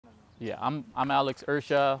Yeah, I'm Alex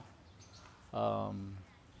Ercia.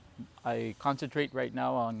 I concentrate right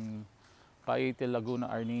now on Paete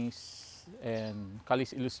Arnis and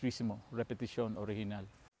Calis Illustrissimo, Repetition Original.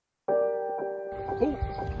 Oh,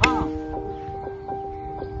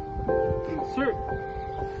 insert.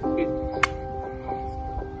 It.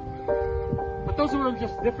 But those were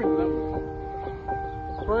just different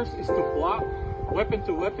levels. First is to block, weapon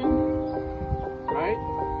to weapon, right?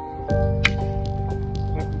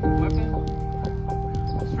 Weapon to weapon,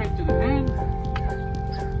 straight to the hand,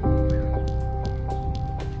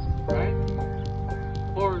 right?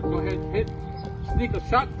 Or go ahead, hit, sneak a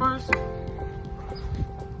shot first,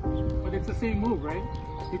 but it's the same move, right?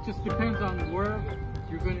 It just depends on where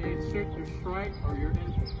you're going to insert your strike or your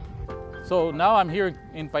entry. So now I'm here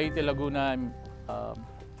in Paete, Laguna.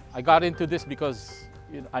 I got into this because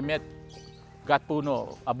I met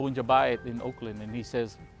Gatpuno Abunjabaet in Oakland, and he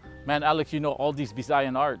says, "Man, Alex, you know all these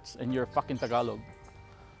Visayan arts, and you're fucking Tagalog.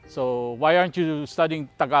 So why aren't you studying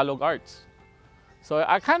Tagalog arts?" So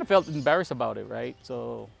I kind of felt embarrassed about it, right?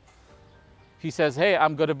 So he says, "Hey,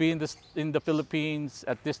 I'm gonna be in the Philippines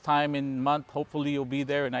at this time in month. Hopefully you'll be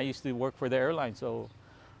there." And I used to work for the airline, so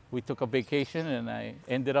we took a vacation, and I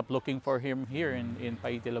ended up looking for him here in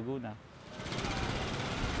Paete, Laguna.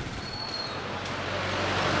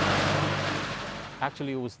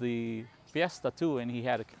 Actually, it was the Fiesta too, and he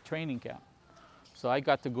had a training camp. So I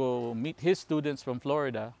got to go meet his students from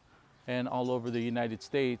Florida and all over the United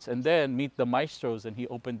States, and then meet the maestros, and he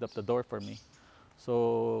opened up the door for me.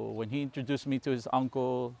 So when he introduced me to his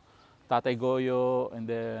uncle, Tatay Goyo, and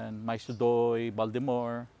then Maestro Doy,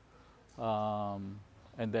 Baldemore,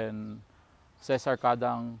 and then Cesar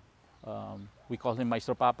Cadang, we call him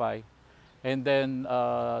Maestro Papay. And then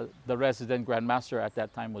the resident grandmaster at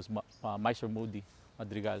that time was Maestro Moody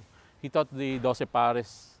Madrigal. He taught the 12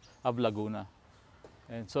 Pares of Laguna.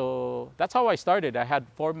 And so that's how I started. I had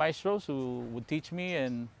 4 maestros who would teach me,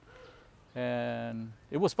 and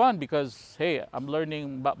it was fun because, hey, I'm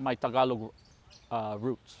learning about my Tagalog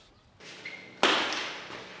roots.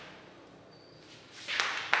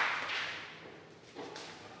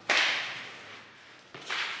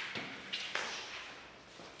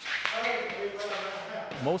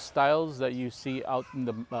 Most styles that you see out in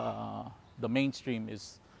the mainstream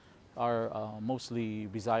are mostly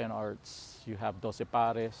Visayan arts. You have 12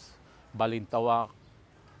 Pares, Balintawak,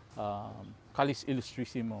 Calis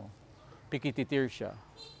Illustrissimo, Paete Arnis,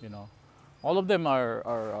 you know. All of them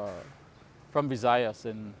are from Visayas,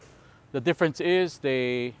 and the difference is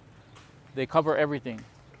they cover everything,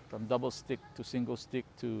 from double stick to single stick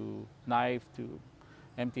to knife to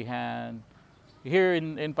empty hand. Here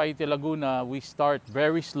in Paete, Laguna, we start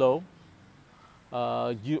very slow.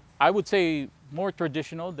 I would say more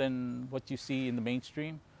traditional than what you see in the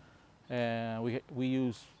mainstream. We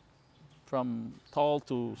use from tall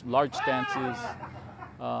to large stances.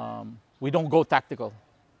 We don't go tactical.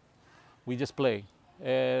 We just play.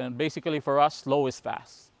 And basically for us, slow is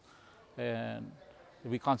fast. And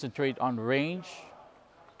we concentrate on range.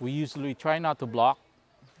 We usually try not to block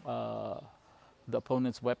the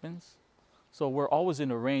opponent's weapons. So we're always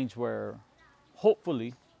in a range where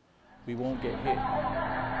hopefully we won't get hit.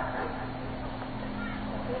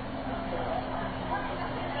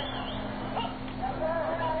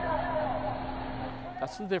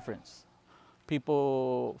 That's the difference.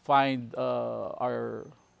 People find our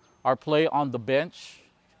play on the bench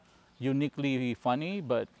uniquely funny,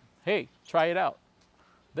 but hey, try it out.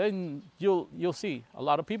 Then you'll see. A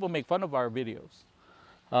lot of people make fun of our videos.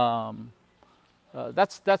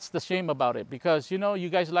 That's the shame about it, because you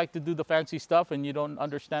guys like to do the fancy stuff and you don't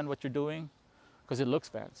understand what you're doing because it looks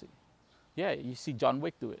fancy. Yeah, you see John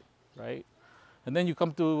Wick do it, right? And then you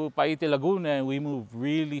come to Paete, Laguna, and we move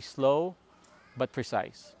really slow but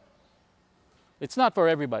precise. It's not for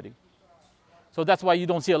everybody. So that's why you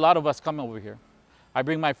don't see a lot of us come over here. I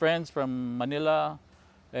bring my friends from Manila,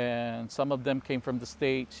 and some of them came from the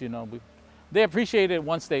States. They appreciate it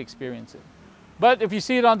once they experience it. But if you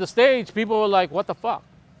see it on the stage, people are like, "What the fuck?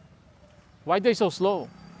 Why are they so slow?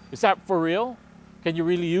 Is that for real? Can you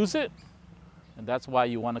really use it?" And that's why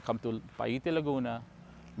you want to come to Paete, Laguna,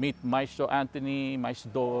 meet Maestro Anthony, Maestro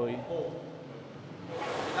Doy.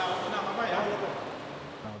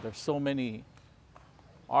 There's so many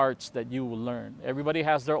arts that you will learn. Everybody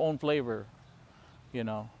has their own flavor,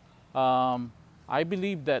 I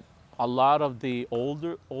believe that a lot of the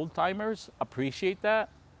old-timers appreciate that.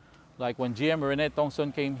 Like when GM Rene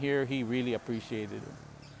Tongson came here, he really appreciated it.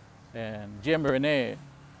 And GM Rene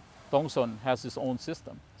Tongson has his own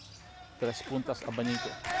system, Tres Puntas Abanico.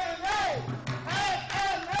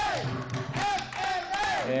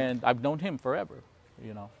 And I've known him forever,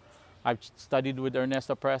 I've studied with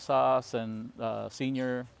Ernesto Presas and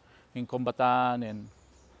senior in Combatan and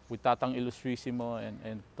with Tatang Ilustrisimo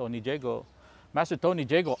and Tony Diego. Master Tony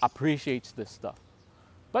Diego appreciates this stuff,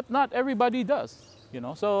 but not everybody does, you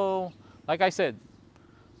know. So, like I said,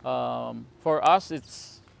 for us,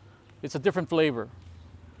 it's a different flavor.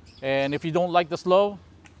 And if you don't like the slow,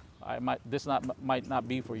 might not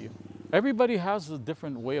be for you. Everybody has a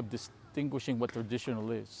different way of distinguishing what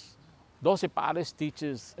traditional is. Doce Pares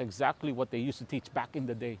teaches exactly what they used to teach back in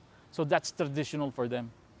the day. So that's traditional for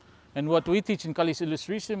them. And what we teach in Calis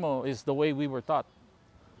Ilustrisimo is the way we were taught.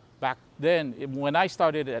 Back then, when I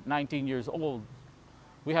started at 19 years old,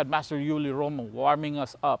 we had Master Yuli Romo warming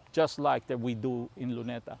us up just like that we do in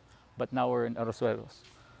Luneta. But now we're in Arroceros.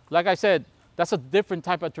 Like I said, that's a different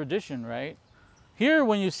type of tradition, right? Here,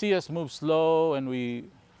 when you see us move slow and we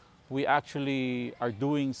actually are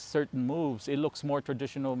doing certain moves, it looks more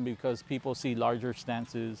traditional because people see larger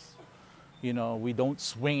stances. You know, we don't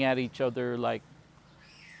swing at each other like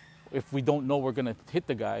if we don't know we're gonna hit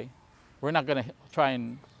the guy. We're not gonna try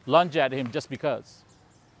and lunge at him just because,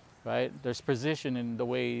 right? There's precision in the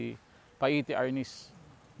way Paete Arnis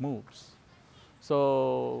moves.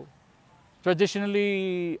 So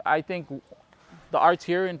traditionally, I think the arts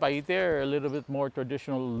here in Paete are a little bit more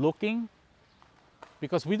traditional looking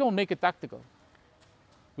because we don't make it tactical.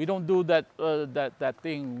 We don't do that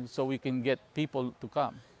thing so we can get people to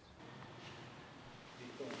come.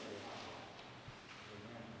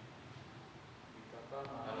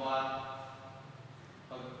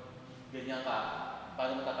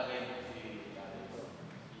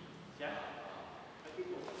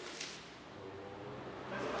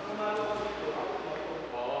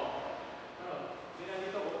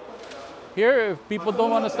 Here, if people don't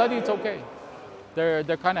want to study, it's okay.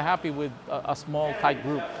 They're kind of happy with a small, tight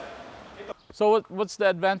group. So what's the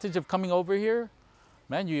advantage of coming over here?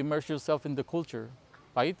 Man, you immerse yourself in the culture.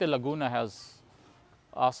 Paete Laguna has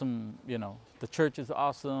awesome, you know, the church is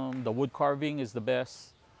awesome, the wood carving is the best,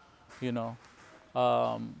 you know.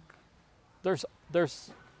 There's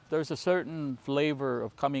a certain flavor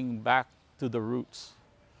of coming back to the roots.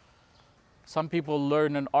 Some people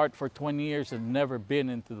learn an art for 20 years and never been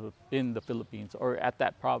in the Philippines or at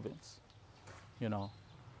that province, you know.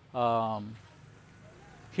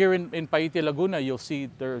 Here in Paete Laguna, you'll see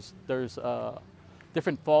there's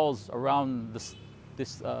different falls around this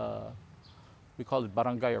we call it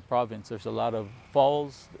barangay or province. There's a lot of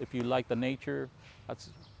falls. If you like the nature, that's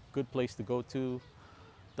a good place to go to.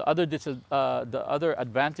 The other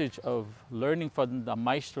advantage of learning from the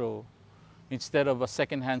maestro instead of a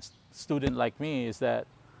second-hand student like me is that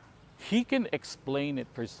he can explain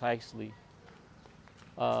it precisely.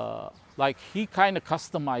 Like he kind of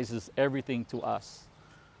customizes everything to us.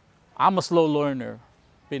 I'm a slow learner,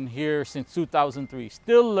 been here since 2003,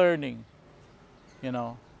 still learning, you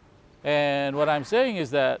know. And what I'm saying is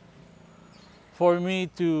that for me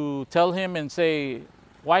to tell him and say,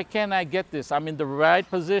 why can't I get this? I'm in the right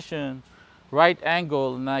position, right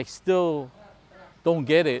angle, and I still don't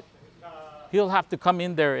get it. He'll have to come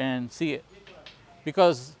in there and see it.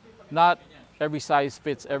 Because not every size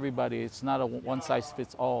fits everybody. It's not a one size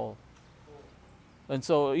fits all. And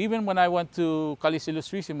so even when I went to Calis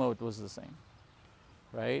Ilustrisimo, it was the same,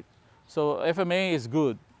 right? So FMA is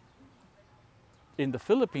good in the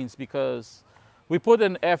Philippines because we put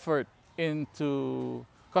an effort into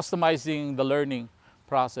customizing the learning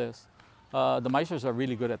process. The maestros are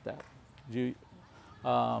really good at that.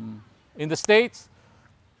 In the States,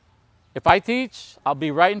 if I teach, I'll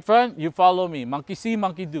be right in front, you follow me. Monkey see,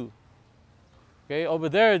 monkey do. Okay, over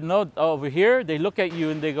there, no, over here, they look at you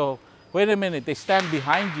and they go, wait a minute, they stand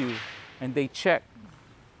behind you and they check.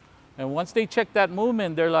 And once they check that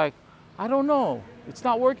movement, they're like, I don't know, it's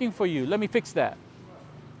not working for you, let me fix that.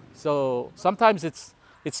 So sometimes it's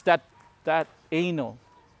that anal,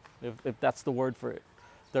 if that's the word for it.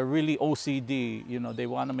 They're really OCD, you know, they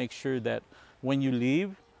want to make sure that when you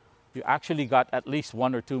leave, you actually got at least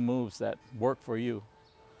 1 or 2 moves that work for you.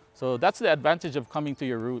 So that's the advantage of coming to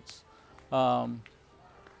your roots. And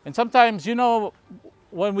sometimes, you know,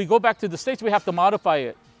 when we go back to the States, we have to modify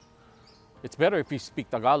it. It's better if you speak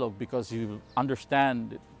Tagalog because you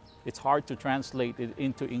understand it. It's hard to translate it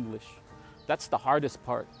into English. That's the hardest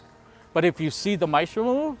part. But if you see the maestro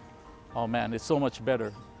move, oh man, it's so much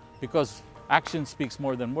better because action speaks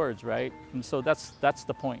more than words, right? And so that's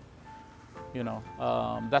the point. You know,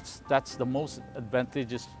 that's the most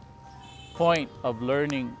advantageous point of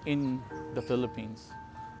learning in the Philippines.